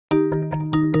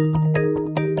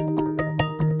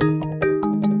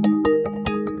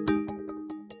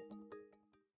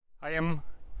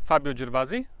Fabio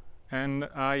Gervasi, and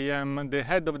I am the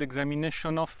head of the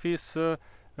examination office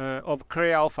of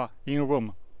CREA Alpha in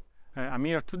Rome. I'm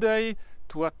here today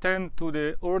to attend to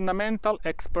the ornamental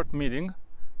expert meeting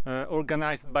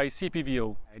organized by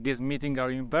CPVO. These meetings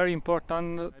are very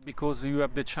important because you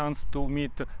have the chance to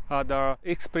meet other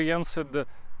experienced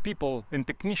people and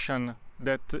technicians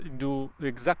that do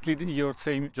exactly your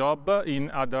same job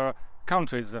in other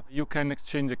countries. You can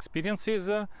exchange experiences,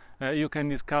 you can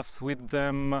discuss with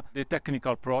them the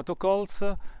technical protocols,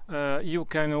 you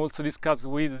can also discuss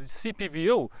with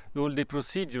CPVO all the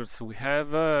procedures we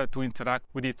have to interact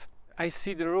with it. I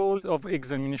see the role of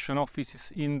examination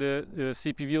offices in the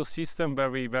CPVO system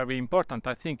very important.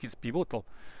 I think it's pivotal,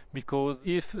 because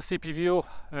if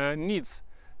CPVO needs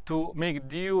to make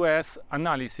the US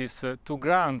analysis to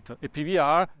grant a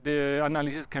PVR, the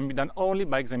analysis can be done only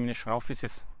by examination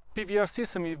offices. PVR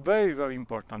system is very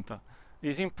important.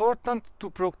 It's important to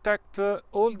protect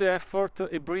all the effort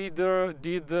a breeder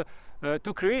did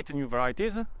to create new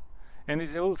varieties, and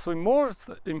it's also more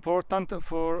important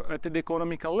at the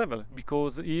economical level,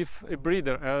 because if a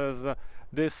breeder has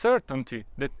the certainty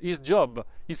that his job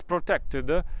is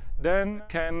protected, then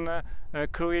can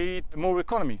create more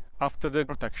economy after the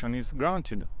protection is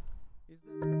granted.